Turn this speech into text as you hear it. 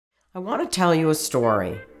I want to tell you a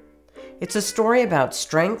story. It's a story about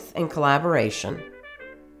strength and collaboration.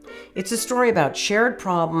 It's a story about shared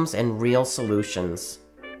problems and real solutions.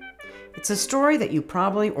 It's a story that you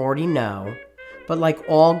probably already know, but like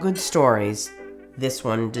all good stories, this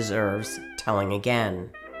one deserves telling again.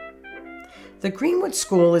 The Greenwood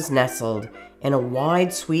School is nestled in a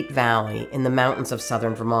wide, sweet valley in the mountains of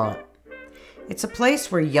southern Vermont. It's a place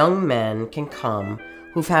where young men can come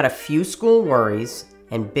who've had a few school worries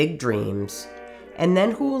and big dreams, and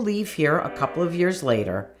then who will leave here a couple of years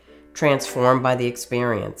later, transformed by the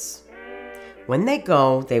experience. When they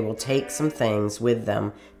go, they will take some things with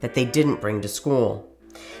them that they didn't bring to school.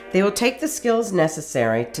 They will take the skills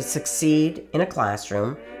necessary to succeed in a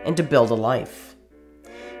classroom and to build a life.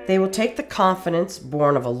 They will take the confidence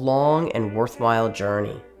born of a long and worthwhile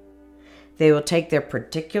journey. They will take their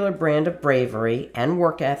particular brand of bravery and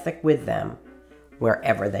work ethic with them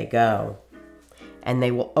wherever they go. And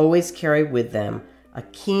they will always carry with them a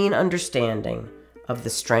keen understanding of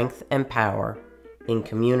the strength and power in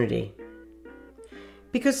community.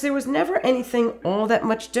 Because there was never anything all that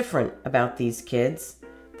much different about these kids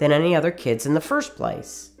than any other kids in the first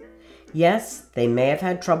place. Yes, they may have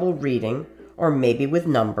had trouble reading or maybe with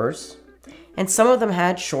numbers, and some of them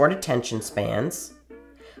had short attention spans.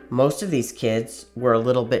 Most of these kids were a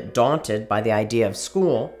little bit daunted by the idea of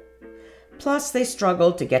school. Plus, they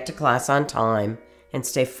struggled to get to class on time and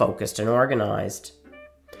stay focused and organized.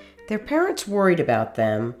 Their parents worried about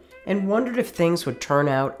them and wondered if things would turn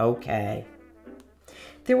out okay.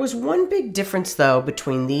 There was one big difference, though,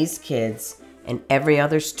 between these kids and every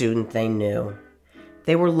other student they knew.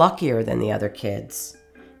 They were luckier than the other kids.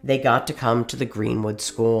 They got to come to the Greenwood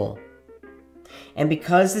School. And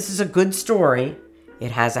because this is a good story,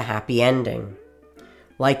 it has a happy ending.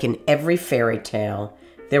 Like in every fairy tale,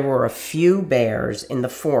 there were a few bears in the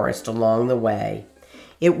forest along the way.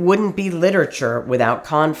 It wouldn't be literature without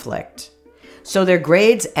conflict. So their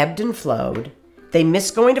grades ebbed and flowed. They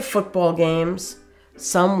missed going to football games.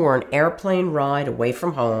 Some were an airplane ride away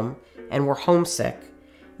from home and were homesick.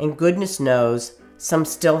 And goodness knows, some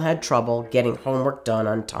still had trouble getting homework done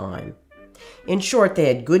on time. In short, they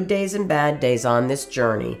had good days and bad days on this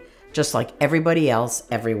journey, just like everybody else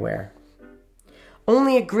everywhere.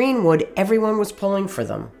 Only at Greenwood, everyone was pulling for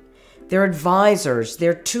them. Their advisors,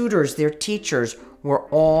 their tutors, their teachers were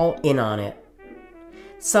all in on it.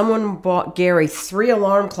 Someone bought Gary 3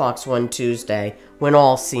 alarm clocks one Tuesday when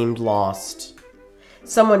all seemed lost.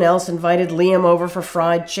 Someone else invited Liam over for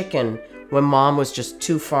fried chicken when Mom was just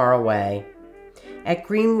too far away. At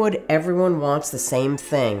Greenwood, everyone wants the same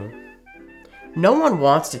thing. No one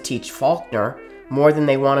wants to teach Faulkner more than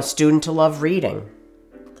they want a student to love reading.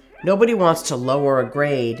 Nobody wants to lower a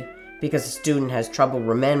grade because a student has trouble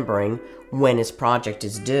remembering when his project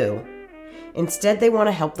is due. Instead, they want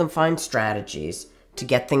to help them find strategies to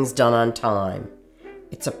get things done on time.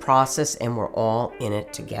 It's a process and we're all in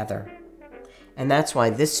it together. And that's why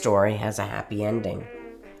this story has a happy ending.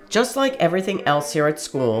 Just like everything else here at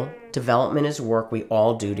school, development is work we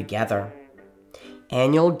all do together.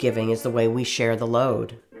 Annual giving is the way we share the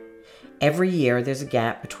load. Every year there's a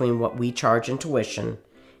gap between what we charge in tuition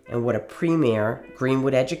and what a premier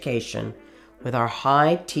Greenwood education with our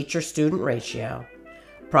high teacher-student ratio,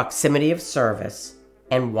 proximity of service,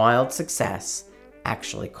 and wild success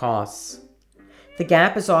actually costs. The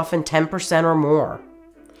gap is often 10% or more,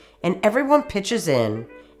 and everyone pitches in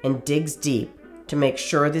and digs deep to make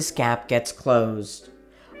sure this gap gets closed.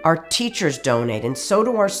 Our teachers donate, and so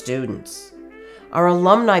do our students. Our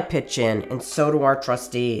alumni pitch in, and so do our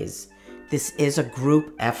trustees. This is a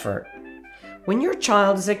group effort. When your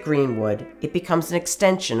child is at Greenwood, it becomes an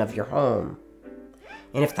extension of your home.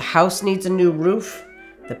 And if the house needs a new roof,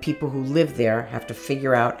 the people who live there have to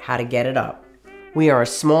figure out how to get it up. We are a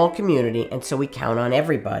small community, and so we count on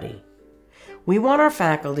everybody. We want our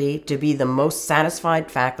faculty to be the most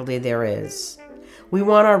satisfied faculty there is. We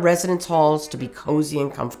want our residence halls to be cozy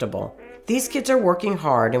and comfortable. These kids are working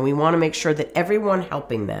hard, and we want to make sure that everyone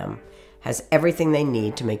helping them has everything they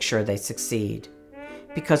need to make sure they succeed.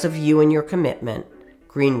 Because of you and your commitment,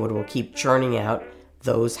 Greenwood will keep churning out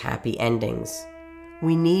those happy endings.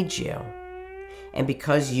 We need you. And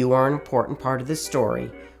because you are an important part of the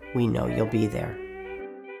story, we know you'll be there.